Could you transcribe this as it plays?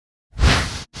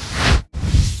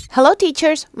Hello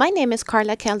teachers, my name is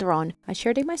Carla Calderon. I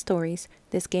shared in my stories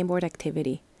this game board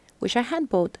activity, which I had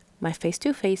both my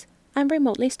face-to-face and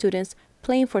remotely students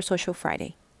playing for Social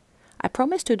Friday. I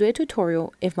promised to do a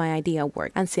tutorial if my idea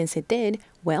worked, and since it did,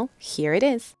 well, here it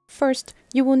is. First,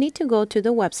 you will need to go to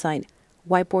the website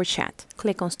Whiteboard Chat.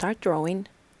 Click on Start Drawing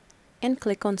and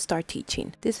click on Start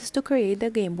Teaching. This is to create the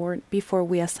game board before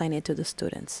we assign it to the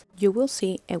students. You will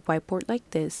see a whiteboard like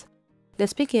this.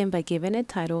 Let's begin by giving a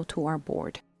title to our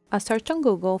board. I searched on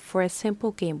Google for a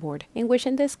simple game board, in which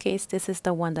in this case, this is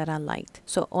the one that I liked.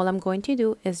 So all I'm going to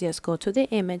do is just go to the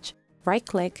image,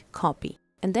 right-click, copy,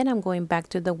 and then I'm going back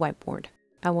to the whiteboard.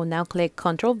 I will now click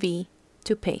Ctrl-V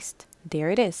to paste. There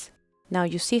it is. Now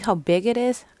you see how big it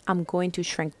is? I'm going to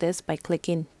shrink this by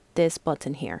clicking this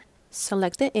button here.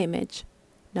 Select the image.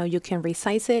 Now you can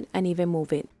resize it and even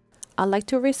move it. I like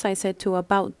to resize it to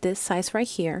about this size right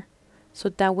here, so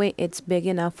that way it's big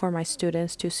enough for my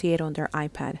students to see it on their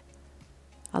iPad.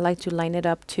 I like to line it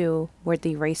up to where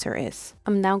the eraser is.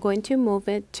 I'm now going to move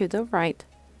it to the right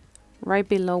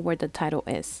below where the title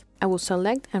is. I will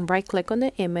select and right click on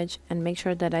the image and make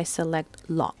sure that I select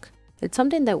lock. It's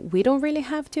something that we don't really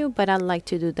have to, but I like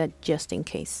to do that just in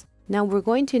case. Now we're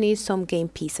going to need some game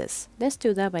pieces. Let's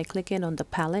do that by clicking on the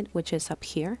palette, which is up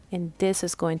here, and this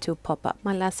is going to pop up.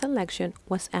 My last selection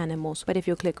was animals, but if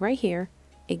you click right here,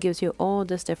 it gives you all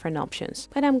these different options,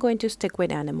 but I'm going to stick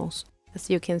with animals. As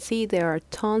you can see, there are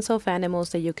tons of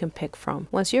animals that you can pick from.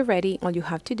 Once you're ready, all you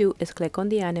have to do is click on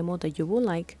the animal that you would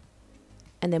like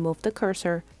and then move the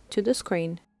cursor to the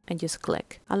screen and just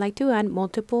click. I like to add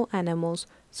multiple animals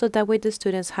so that way the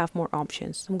students have more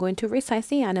options. I'm going to resize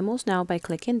the animals now by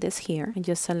clicking this here and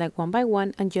just select one by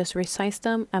one and just resize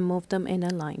them and move them in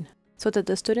a line so that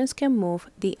the students can move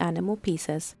the animal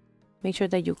pieces. Make sure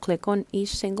that you click on each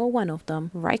single one of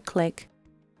them, right click,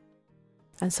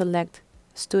 and select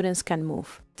Students Can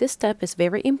Move. This step is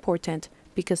very important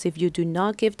because if you do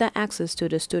not give the access to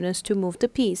the students to move the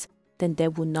piece, then they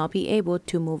will not be able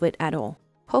to move it at all.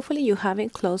 Hopefully you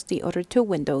haven't closed the other two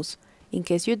windows. In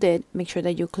case you did, make sure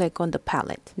that you click on the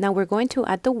palette. Now we're going to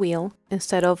add the wheel.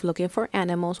 Instead of looking for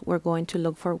animals, we're going to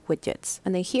look for widgets.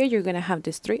 And then here you're going to have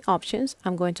these three options.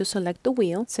 I'm going to select the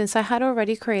wheel. Since I had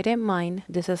already created mine,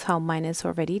 this is how mine is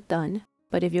already done.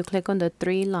 But if you click on the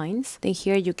three lines, then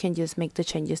here you can just make the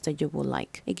changes that you would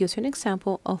like. It gives you an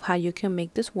example of how you can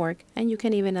make this work, and you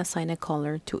can even assign a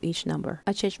color to each number.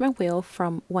 I changed my wheel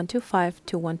from 1 to 5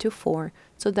 to 1 to 4,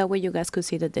 so that way you guys could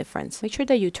see the difference. Make sure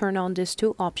that you turn on these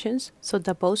two options so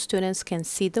that both students can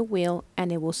see the wheel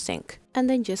and it will sync. And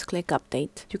then just click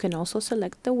update. You can also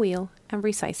select the wheel and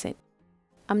resize it.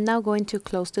 I'm now going to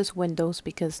close these windows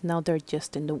because now they're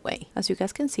just in the way. As you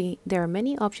guys can see, there are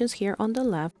many options here on the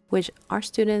left, which our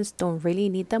students don't really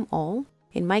need them all.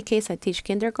 In my case, I teach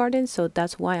kindergarten, so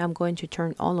that's why I'm going to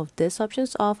turn all of these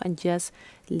options off and just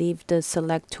leave the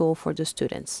select tool for the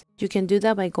students. You can do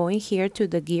that by going here to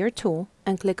the gear tool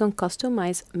and click on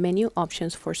customize menu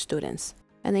options for students.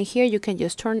 And then here you can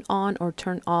just turn on or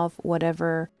turn off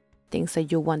whatever things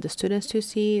that you want the students to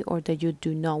see or that you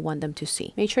do not want them to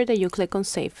see. Make sure that you click on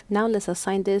save. Now let's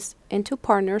assign this into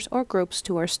partners or groups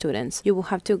to our students. You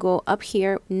will have to go up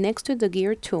here next to the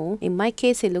gear tool. In my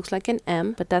case, it looks like an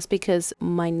M, but that's because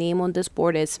my name on this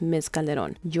board is Ms.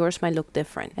 Calderon. Yours might look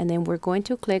different. And then we're going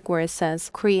to click where it says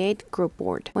create group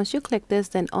board. Once you click this,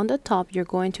 then on the top, you're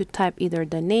going to type either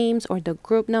the names or the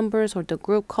group numbers or the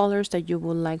group colors that you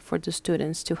would like for the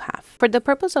students to have. For the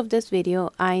purpose of this video,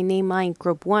 I name mine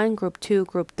group 1, group 2,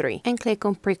 group 3, and click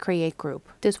on pre-create group.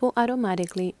 This will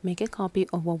automatically make a copy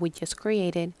of what we just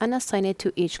created and assign it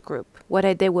to each group. What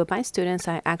I did with my students,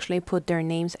 I actually put their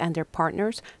names and their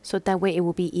partners, so that way it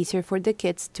will be easier for the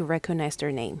kids to recognize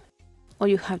their name. All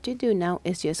you have to do now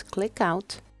is just click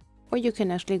out, or you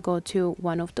can actually go to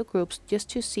one of the groups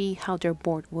just to see how their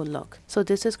board will look. So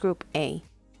this is group A.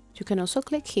 You can also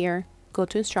click here, go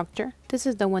to instructor. This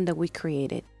is the one that we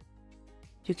created.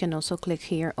 You can also click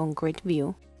here on grid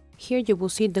view. Here you will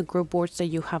see the group boards that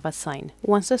you have assigned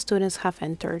once the students have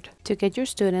entered. To get your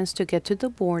students to get to the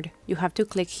board, you have to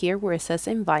click here where it says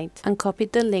invite and copy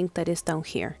the link that is down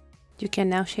here. You can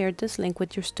now share this link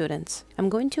with your students. I'm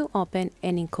going to open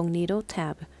an incognito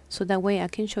tab so that way I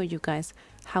can show you guys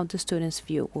how the students'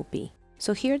 view will be.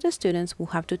 So here the students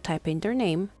will have to type in their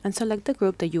name and select the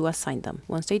group that you assigned them.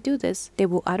 Once they do this, they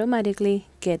will automatically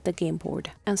get the game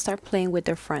board and start playing with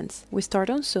their friends. We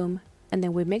start on Zoom, and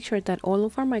then we make sure that all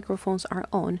of our microphones are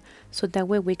on so that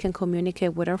way we can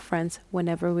communicate with our friends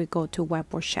whenever we go to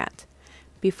Whiteboard Chat.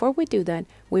 Before we do that,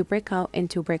 we break out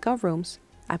into breakout rooms.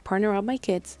 I partner up my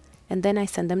kids, and then I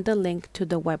send them the link to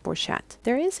the Whiteboard Chat.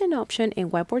 There is an option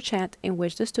in Whiteboard Chat in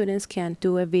which the students can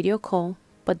do a video call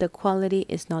but the quality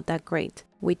is not that great.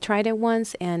 We tried it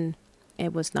once and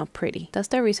it was not pretty. That's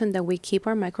the reason that we keep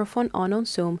our microphone on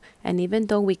Zoom, and even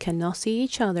though we cannot see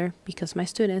each other because my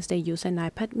students, they use an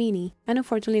iPad mini and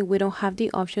unfortunately we don't have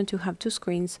the option to have 2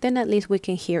 screens, then at least we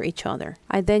can hear each other.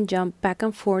 I then jump back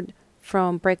and forth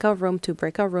from breakout room to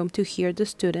breakout room to hear the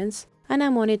students, and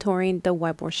I'm monitoring the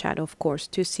whiteboard shadow, of course,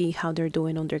 to see how they're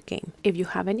doing on their game. If you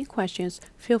have any questions,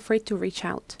 feel free to reach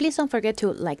out. Please don't forget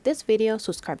to like this video,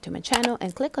 subscribe to my channel,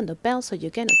 and click on the bell so you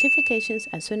get notifications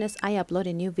as soon as I upload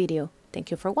a new video.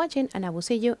 Thank you for watching, and I will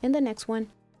see you in the next one.